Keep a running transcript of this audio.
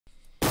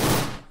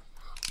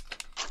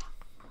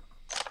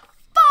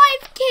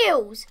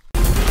kills.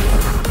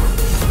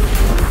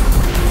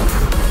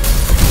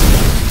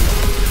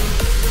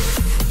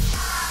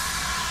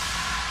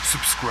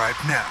 Subscribe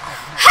now.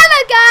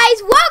 Hello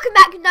guys, welcome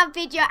back to another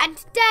video, and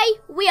today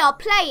we are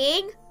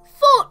playing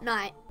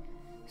Fortnite.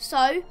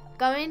 So,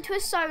 going into a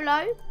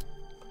solo.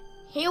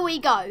 Here we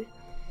go.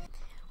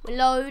 We're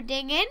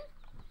loading in.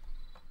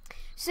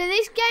 So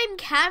this game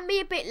can be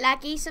a bit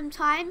laggy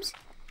sometimes.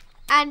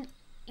 And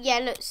yeah,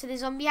 look, so the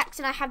zombie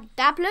accent, I have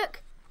dab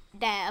look.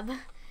 Dab.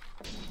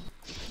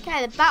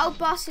 Okay, the battle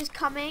bus is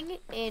coming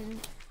in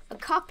a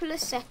couple of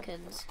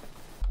seconds.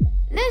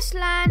 Let's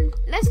land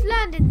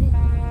in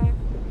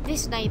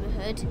this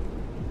neighborhood.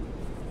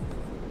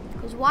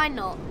 Because why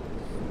not?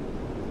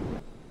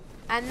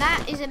 And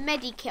that is a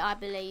medikit, I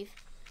believe.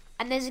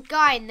 And there's a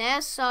guy in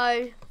there,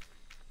 so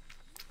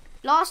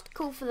last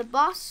call for the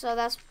bus, so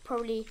that's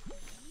probably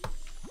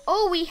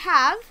all we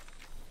have.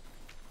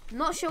 I'm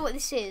not sure what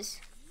this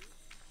is.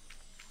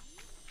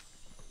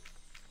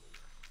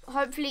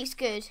 Hopefully it's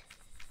good.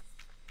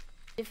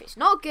 If it's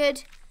not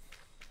good,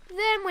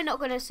 then we're not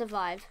going to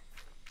survive.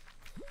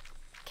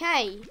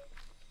 Okay.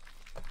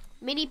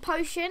 Mini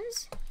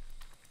potions.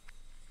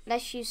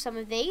 Let's use some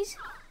of these.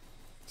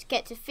 Let's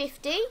get to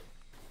 50.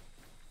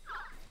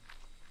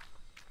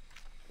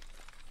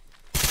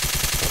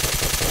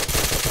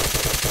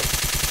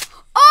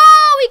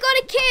 Oh, we got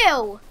a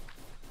kill.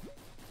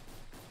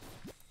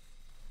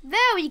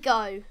 There we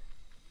go.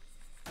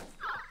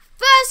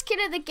 First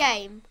kill of the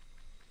game.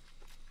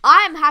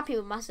 I am happy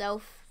with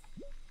myself.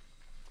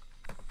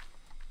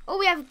 Oh,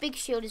 we have a big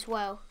shield as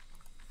well.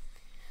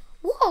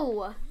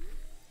 Whoa.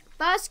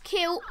 First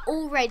kill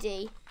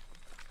already.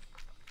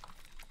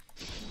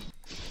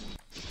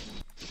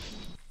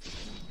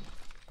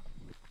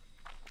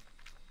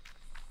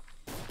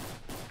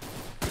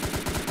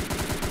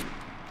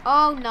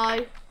 Oh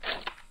no.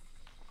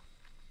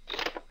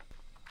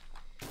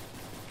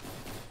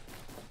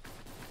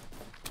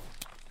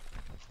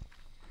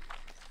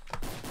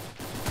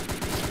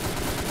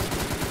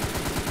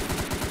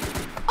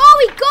 Oh,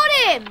 we got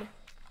him!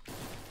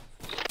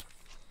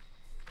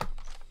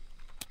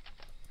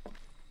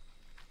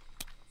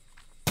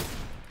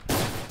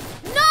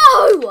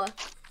 No!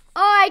 Oh,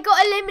 I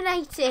got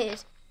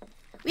eliminated.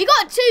 We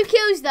got 2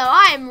 kills though.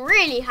 I am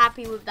really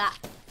happy with that.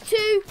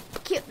 2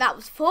 kills. That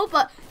was 4,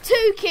 but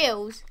 2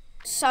 kills.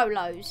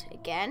 Solos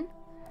again.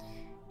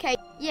 Okay,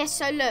 yes,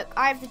 so look.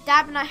 I have the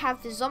dab and I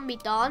have the zombie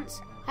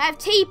dance. I have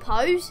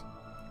T-pose.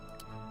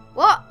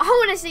 What? I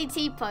want to see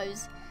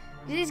T-pose.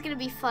 This is going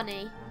to be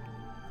funny.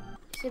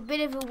 It's a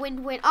bit of a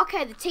win-win.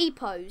 Okay, the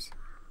T-pose.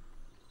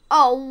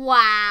 Oh,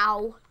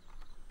 wow.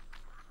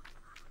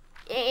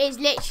 It is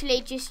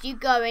literally just you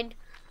going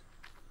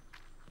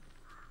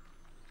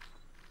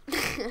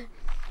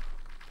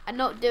and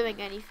not doing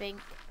anything.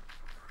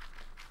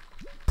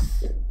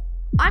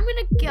 I'm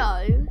gonna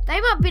go. They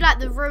might be like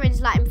the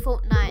ruins, like in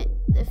Fortnite,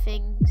 the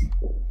things,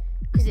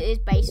 because it is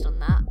based on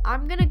that.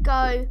 I'm gonna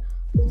go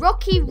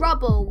Rocky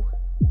Rubble.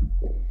 I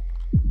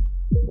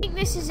think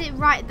this is it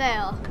right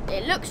there.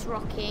 It looks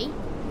rocky.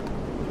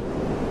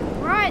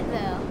 Right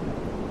there.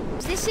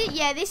 Is this it?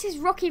 Yeah, this is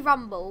Rocky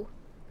Rumble.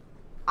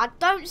 I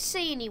don't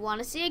see anyone.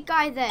 I see a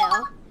guy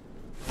there.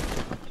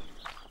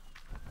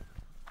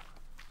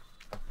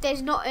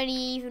 There's not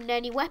even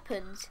any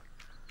weapons.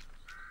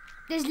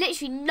 There's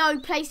literally no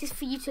places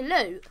for you to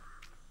loot.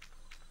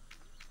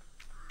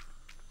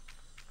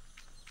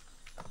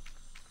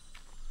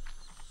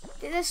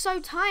 They're so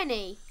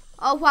tiny.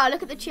 Oh wow,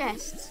 look at the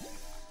chests.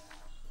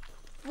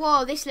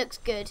 Whoa, this looks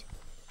good.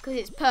 Because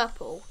it's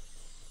purple.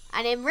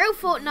 And in real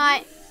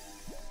Fortnite,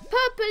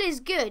 purple is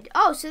good.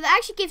 Oh, so that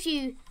actually gives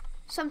you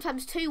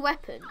sometimes 2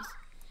 weapons.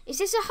 Is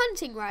this a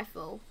hunting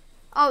rifle?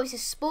 Oh, it's a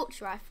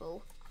sports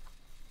rifle.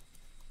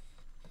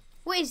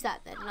 What is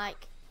that then?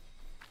 Like,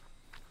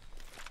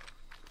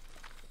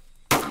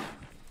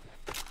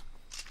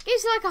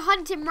 it's like a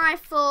hunting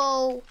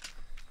rifle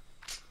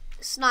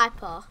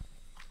sniper.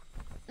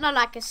 No,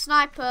 like a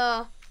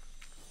sniper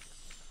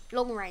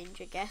long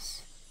range, I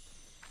guess.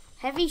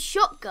 Heavy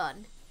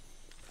shotgun.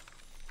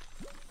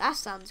 That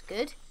sounds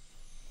good.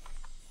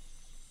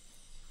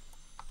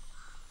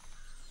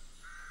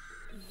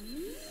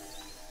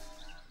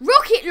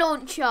 Rocket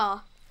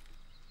launcher.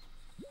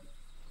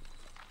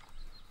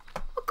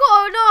 I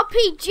got an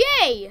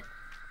RPG.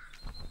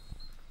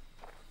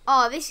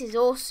 Oh, this is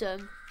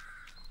awesome.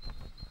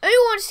 Who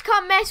wants to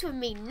come mess with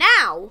me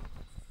now?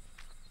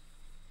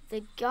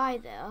 The guy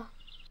there.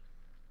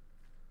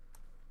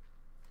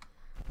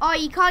 Oh,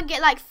 you can't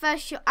get like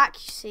first shot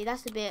accuracy.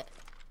 That's a bit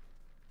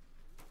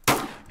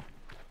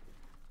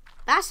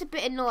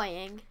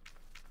annoying.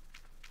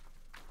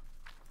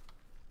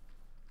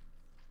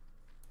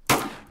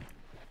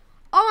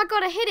 Oh my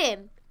god, I hit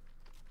him.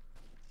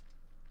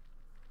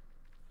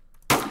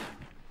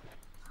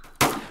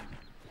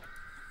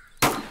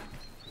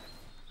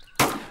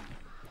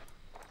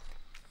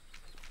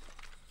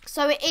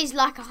 So it is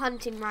like a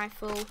hunting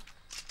rifle,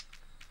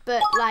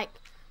 but like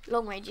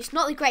long range. It's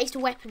not the greatest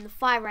weapon. The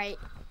fire rate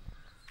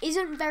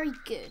isn't very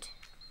good.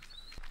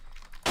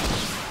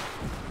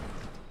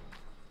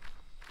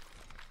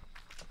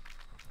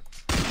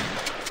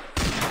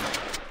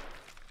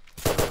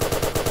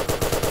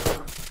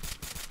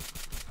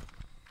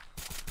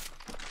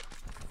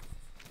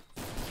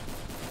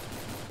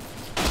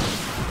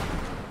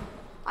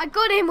 I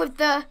got him with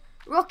the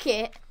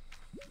rocket.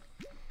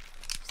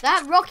 So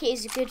that rocket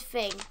is a good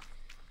thing.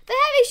 The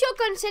heavy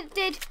shotgun said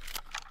did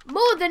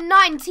more than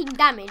 19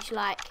 damage,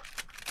 like.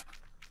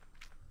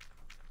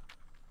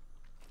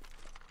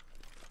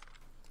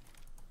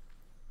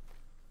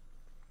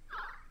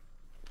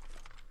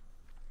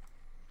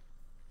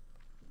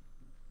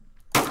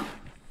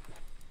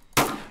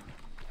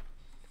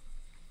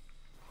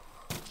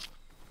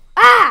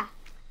 Ah!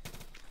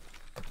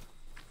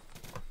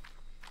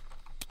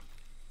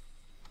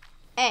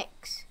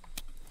 X.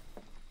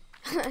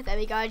 There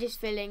we go, just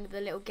filling the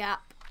little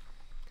gap.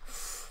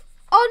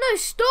 Oh no,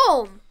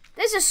 storm!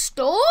 There's a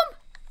storm?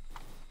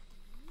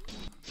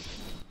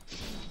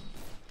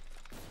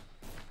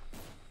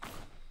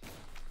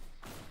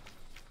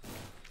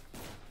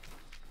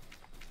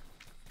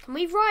 Can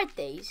we ride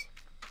these?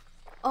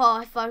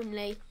 Oh, if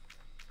only.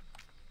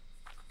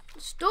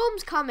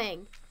 Storm's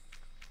coming.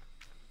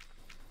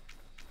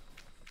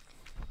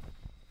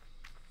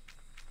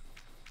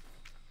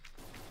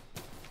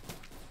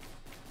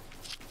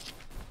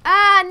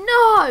 Ah,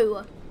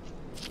 no!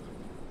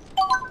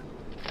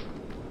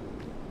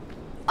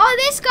 Oh,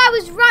 this guy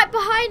was right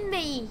behind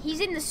me. He's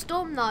in the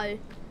storm, though.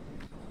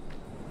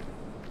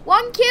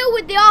 1 kill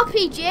with the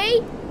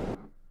RPG.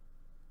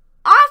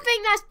 I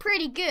think that's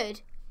pretty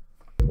good.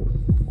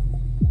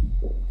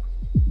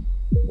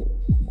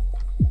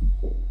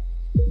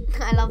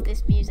 I love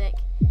this music.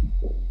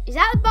 Is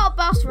that the battle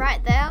bus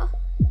right there?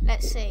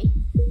 Let's see.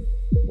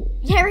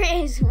 Yeah,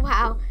 it is.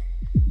 Wow.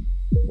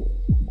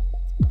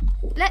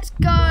 Let's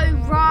go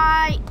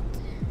right.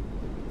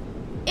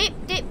 Ip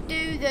dip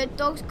do, the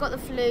dog's got the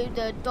flu,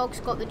 the dog's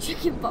got the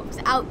chicken pox,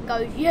 out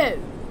goes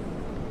you.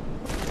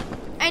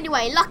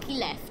 Anyway, lucky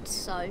left,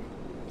 so it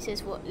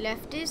says what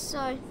left is, so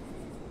I'm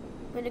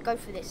gonna go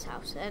for this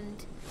house.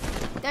 And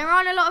there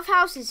aren't a lot of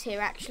houses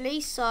here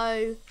actually,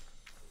 so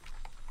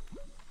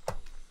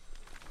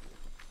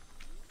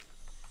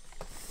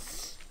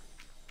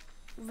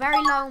very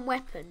low on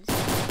weapons.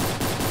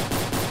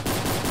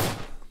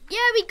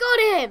 Yeah, we got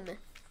him!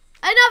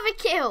 Another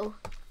kill!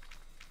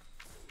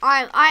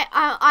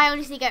 I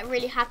honestly get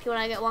really happy when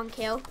I get 1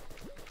 kill.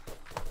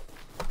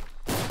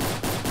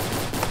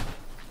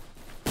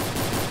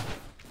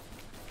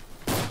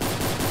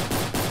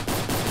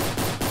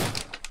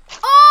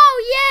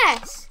 Oh,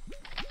 yes!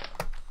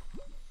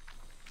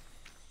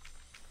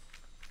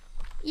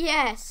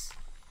 Yes.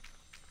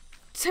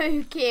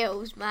 2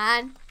 kills,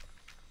 man.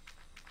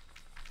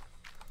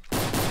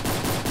 3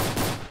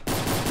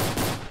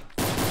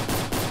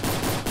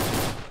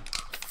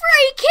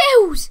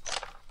 kills!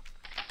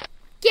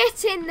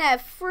 Get in there,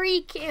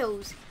 3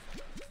 kills.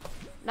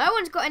 No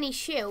one's got any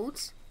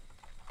shields.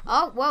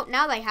 Oh, well,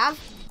 now they have.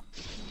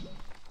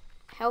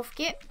 Health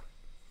kit.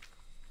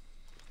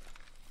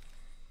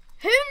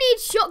 Who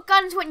needs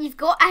shotguns when you've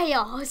got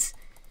ARs?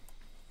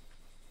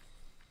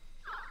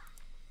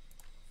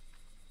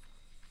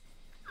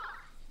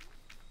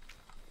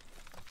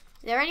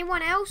 Is there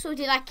anyone else, or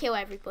did I kill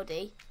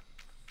everybody?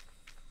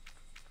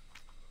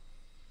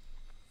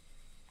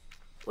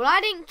 Well, I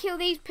didn't kill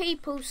these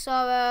people,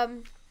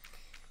 so,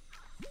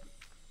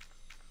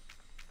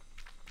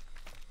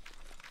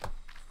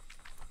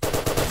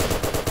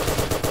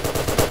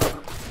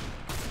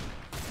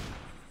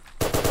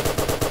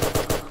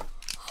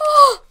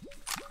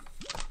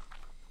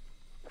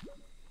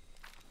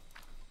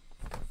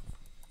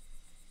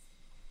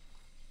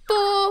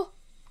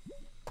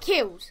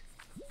 kills.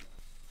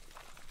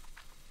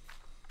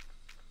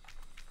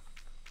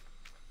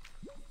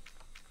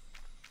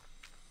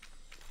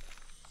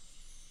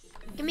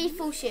 Give me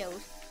full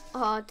shield.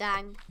 Oh,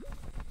 dang.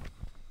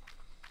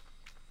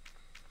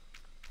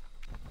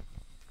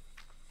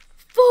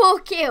 4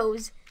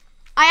 kills.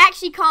 I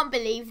actually can't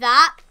believe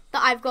that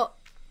I've got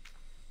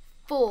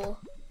 4.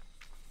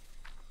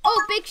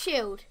 Oh, big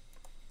shield.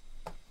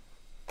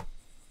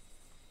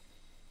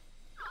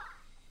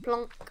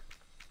 Plonk.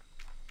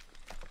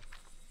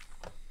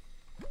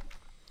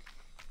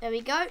 There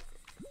we go.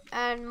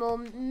 And more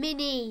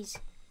minis.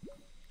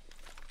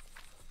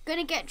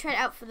 Gonna get Trent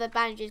out for the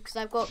bandages because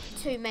I've got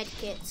 2 med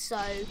kits,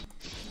 so.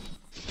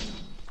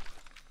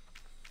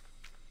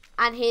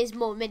 And here's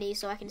more minis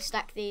so I can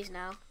stack these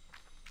now.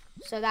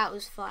 So that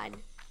was fine.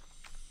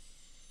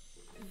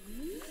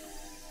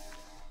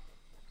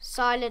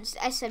 Silenced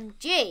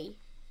SMG.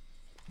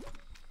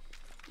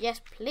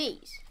 Yes,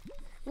 please.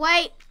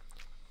 Wait.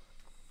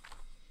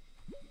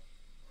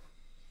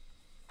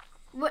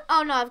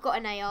 Oh no, I've got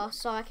an AR,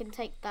 so I can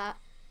take that.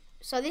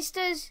 So this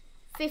does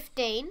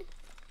 15.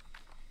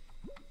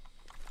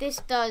 This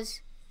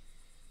does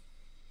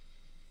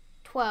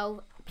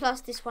 12.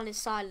 Plus this one is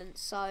silent,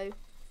 so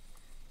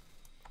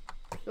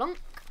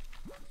plonk.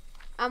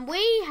 And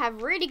we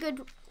have really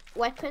good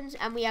weapons,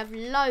 and we have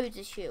loads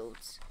of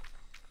shields.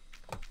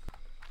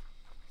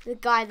 The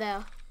guy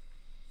there.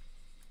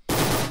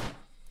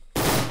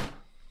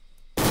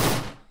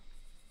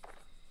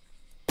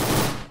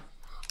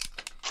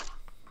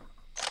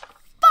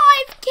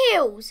 5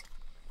 kills!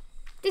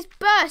 This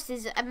burst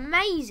is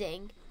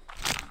amazing.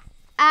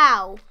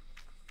 Ow.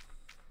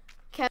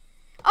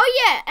 Oh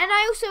yeah, and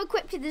I also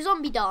equipped the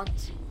zombie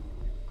dance.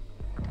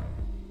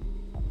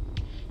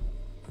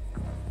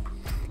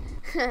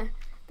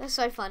 That's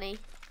so funny.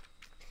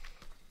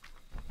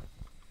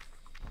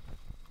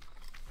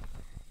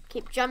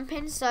 Keep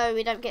jumping so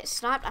we don't get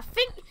sniped. I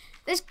think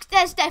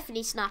there's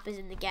definitely snipers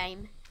in the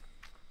game.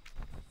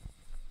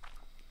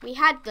 We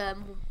had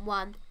them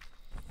one.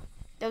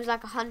 There was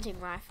like a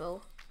hunting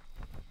rifle.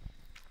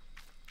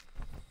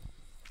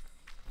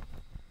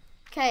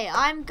 Okay,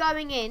 I'm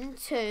going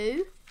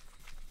into,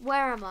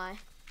 where am I?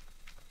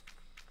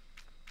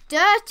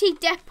 Dirty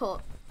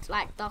Depot. It's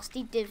like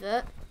Dusty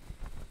Divot.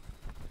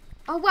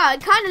 Oh wow,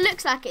 it kind of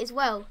looks like it as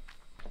well.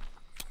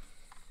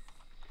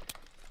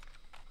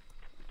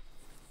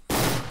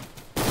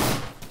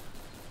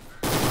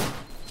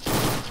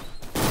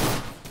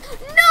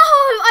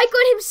 I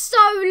got him so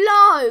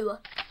low.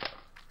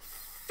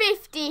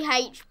 50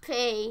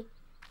 HP.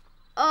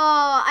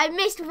 Oh, I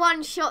missed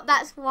one shot,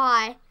 that's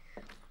why.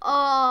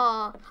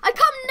 Oh, I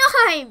come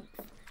ninth.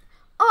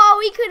 Oh,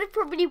 we could have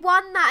probably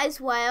won that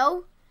as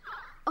well.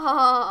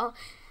 Oh,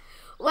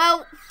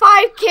 well,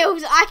 5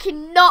 kills. I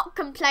cannot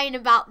complain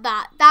about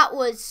that. That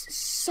was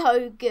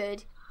so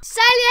good.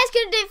 Sadly, that's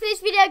going to do it for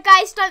this video,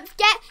 guys. Don't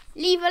forget,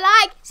 leave a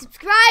like,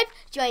 subscribe,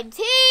 join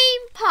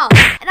Team Pub,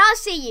 and I'll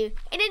see you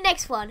in the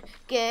next one.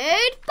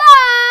 Goodbye!